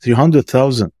Russia.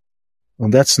 300,000.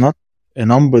 And that's not a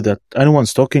number that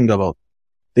anyone's talking about.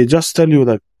 They just tell you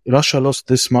that Russia lost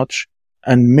this much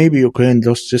and maybe Ukraine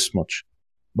lost this much.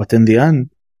 But in the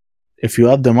end, if you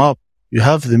add them up, you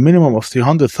have the minimum of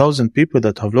 300,000 people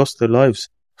that have lost their lives.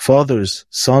 Fathers,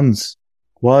 sons,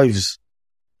 wives.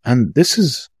 And this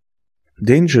is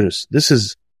dangerous. This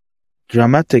is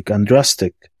dramatic and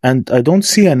drastic. And I don't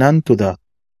see an end to that.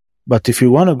 But if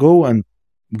you want to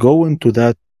go into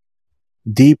that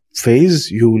deep phase,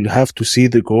 you will have to see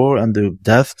the gore and the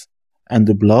death and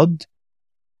the blood.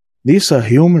 These are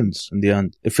humans in the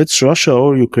end. If it's Russia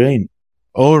or Ukraine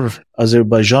or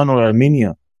Azerbaijan or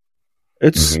Armenia,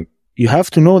 you have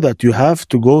to know that you have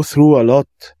to go through a lot.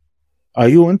 Are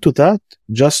you into that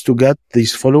just to get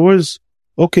these followers?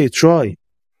 Okay, try.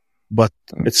 But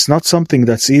it's not something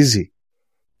that's easy.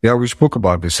 Yeah, we spoke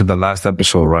about this in the last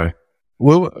episode, right?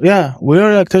 We are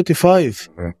like 35.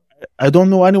 Okay. I don't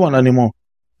know anyone anymore.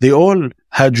 They all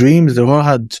had dreams. They all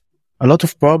had a lot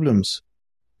of problems,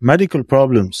 medical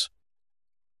problems,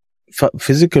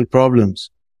 physical problems,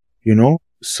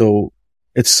 So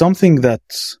it's something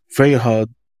that's very hard.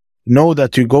 Know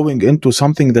that you're going into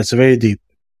something that's very deep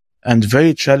and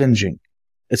very challenging.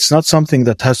 It's not something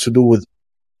that has to do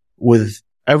with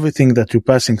everything that you're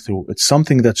passing through. It's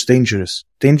something that's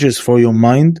dangerous for your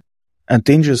mind and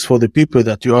dangerous for the people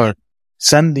that you are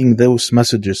sending those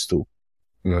messages to.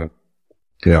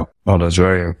 Yeah. Oh, that's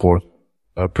very important.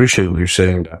 I appreciate you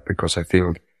saying that, because I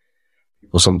think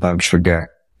people sometimes forget,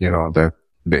 the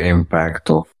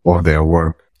impact of their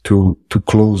work. To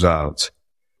close out,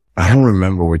 I don't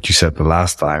remember what you said the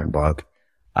last time, but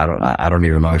I don't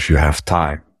even know if you have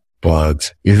time.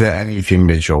 But is there anything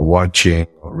that you're watching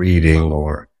or reading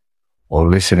or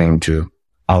listening to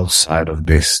outside of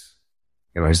this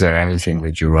Is there anything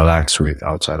that you relax with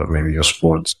outside of maybe your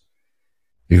sports?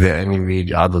 Is there any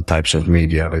media, other types of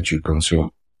media that you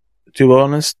consume? To be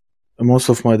honest, most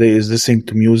of my day is listening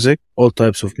to music, all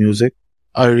types of music.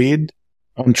 I read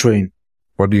and train.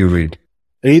 What do you read?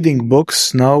 Reading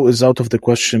books now is out of the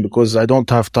question because I don't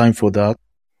have time for that.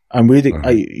 I'm reading.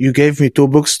 You gave me 2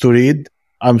 books to read.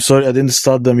 I'm sorry I didn't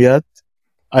start them yet.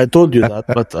 I told you that,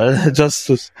 but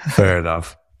Fair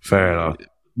enough.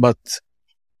 But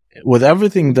with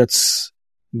everything that's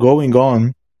going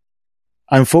on,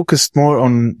 I'm focused more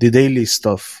on the daily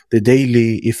stuff, the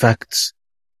daily effects,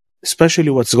 especially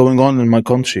what's going on in my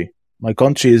country. My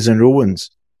country is in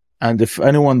ruins. And if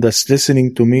anyone that's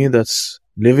listening to me that's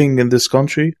living in this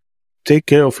country, take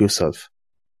care of yourself.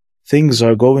 Things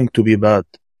are going to be bad.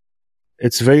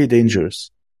 It's very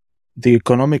dangerous. The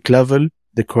economic level,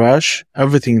 the crash,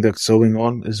 everything that's going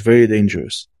on is very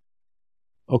dangerous.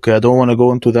 Okay, I don't want to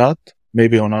go into that,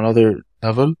 maybe on another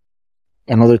level,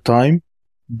 another time,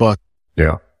 but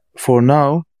yeah, for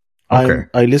now, okay.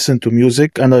 I listen to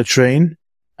music and I train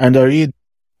and I read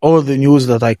all the news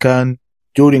that I can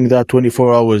during that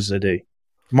 24 hours a day,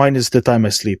 minus the time I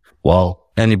sleep. Well,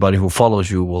 anybody who follows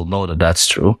you will know that that's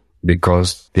true,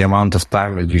 because the amount of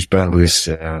time that you spend with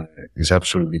is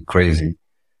absolutely crazy.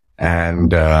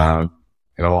 And,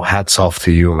 hats off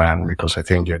to you, man, because I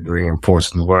think you're doing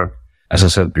important work. As I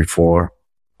said before,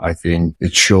 I think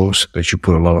it shows that you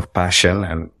put a lot of passion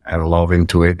and love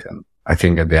into it. And I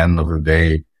think at the end of the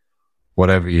day,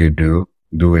 whatever you do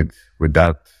it with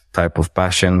that type of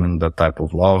passion and that type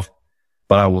of love.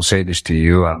 But I will say this to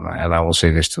you, and I will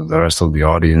say this to the rest of the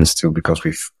audience too, because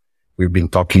we've been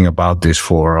talking about this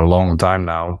for a long time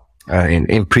now.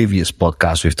 In previous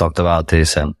podcasts, we've talked about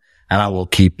this, and I will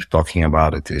keep talking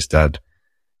about it, is that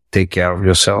take care of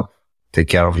yourself, take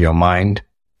care of your mind,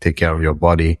 take care of your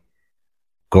body.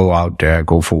 Go out there,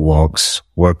 go for walks,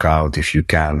 work out if you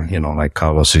can, like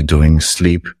Carlos is doing,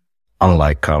 sleep,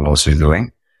 unlike Carlos is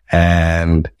doing,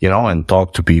 and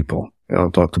talk to people.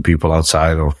 Talk to people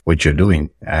outside of what you're doing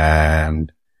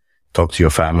and talk to your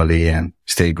family and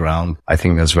stay grounded. I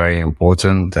think that's very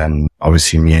important. And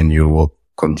obviously me and you will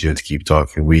continue to keep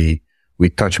talking. We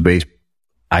touch base,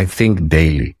 I think,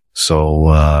 daily.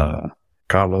 So,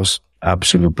 Carlos,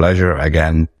 absolute pleasure.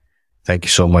 Again, thank you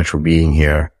so much for being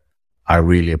here. I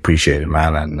really appreciate it,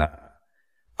 man. And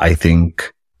I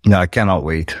think, I cannot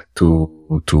wait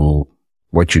to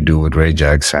what you do with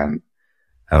Ragex and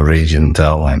Rage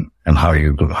Intel and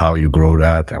how you grow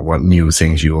that and what new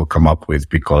things you will come up with,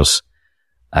 because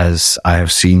as I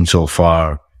have seen so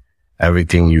far,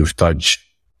 everything you've touched,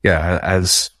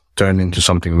 has turned into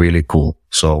something really cool.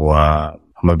 So,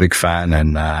 I'm a big fan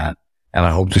and I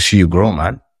hope to see you grow,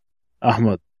 man.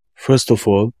 Ahmed, first of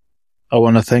all, I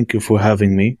want to thank you for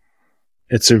having me.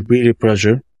 It's a really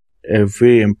pleasure, a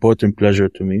very important pleasure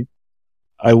to me.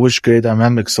 I wish Grey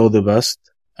Dynamics all the best,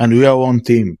 and we are one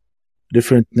team.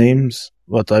 Different names,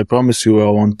 but I promise you we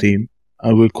are one team,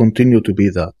 and we'll continue to be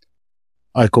that.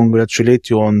 I congratulate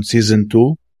you on season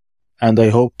 2, and I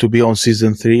hope to be on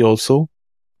season 3 also,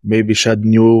 maybe shed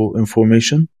new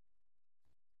information.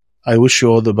 I wish you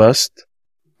all the best.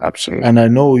 Absolutely. And I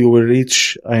know you will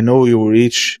reach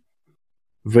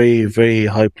very, very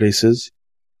high places.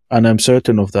 And I'm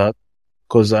certain of that,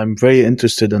 because I'm very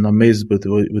interested and amazed with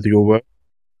your work,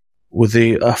 with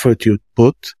the effort you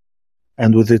put,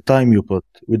 and with the time you put.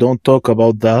 We don't talk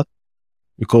about that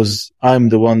because I'm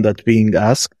the one that's being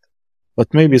asked,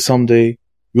 but maybe someday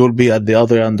you'll be at the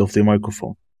other end of the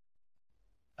microphone.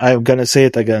 I'm gonna say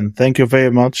it again. Thank you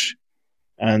very much,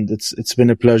 and it's been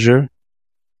a pleasure.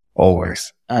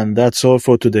 Always. And that's all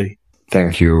for today.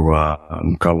 Thank you,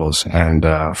 Carlos, and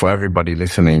for everybody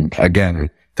listening. Again,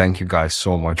 thank you guys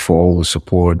so much for all the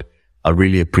support. I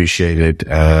really appreciate it.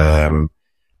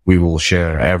 We will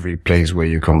share every place where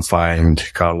you can find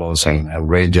Carlos and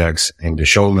Ragex in the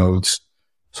show notes.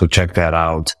 So check that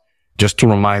out. Just to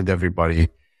remind everybody,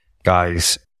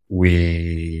 guys,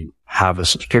 we have a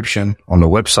subscription on the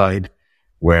website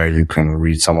where you can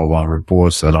read some of our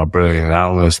reports that our brilliant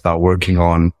analysts are working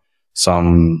on,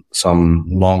 some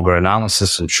longer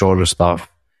analysis and shorter stuff.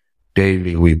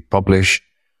 Daily we publish.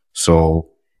 So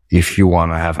if you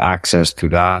want to have access to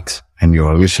that and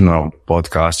you're a listener of the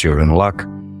podcast, you're in luck.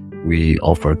 We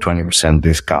offer 20%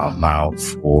 discount now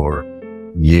for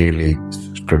yearly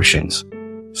subscriptions.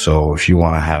 So if you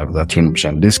want to have that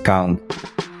 10% discount,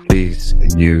 please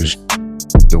use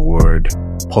the word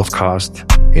podcast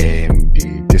in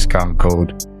the discount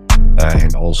code,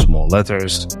 in all small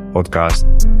letters, podcast,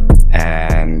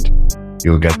 and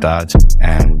you'll get that.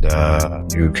 And,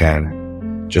 you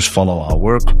can just follow our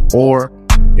work, or,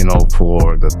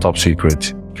 for the top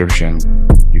secret description.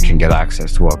 You can get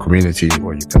access to our community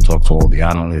where you can talk to all the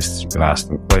analysts. You can ask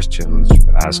them questions. You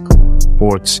can ask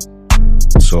reports.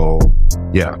 So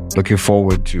yeah, looking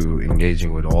forward to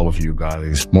engaging with all of you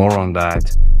guys more on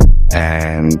that.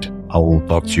 And I will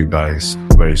talk to you guys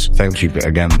very soon. Thank you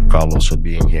again, Carlos, for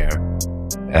being here,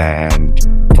 and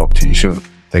talk to you soon.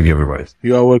 Thank you, everybody.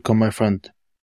 You are welcome, my friend.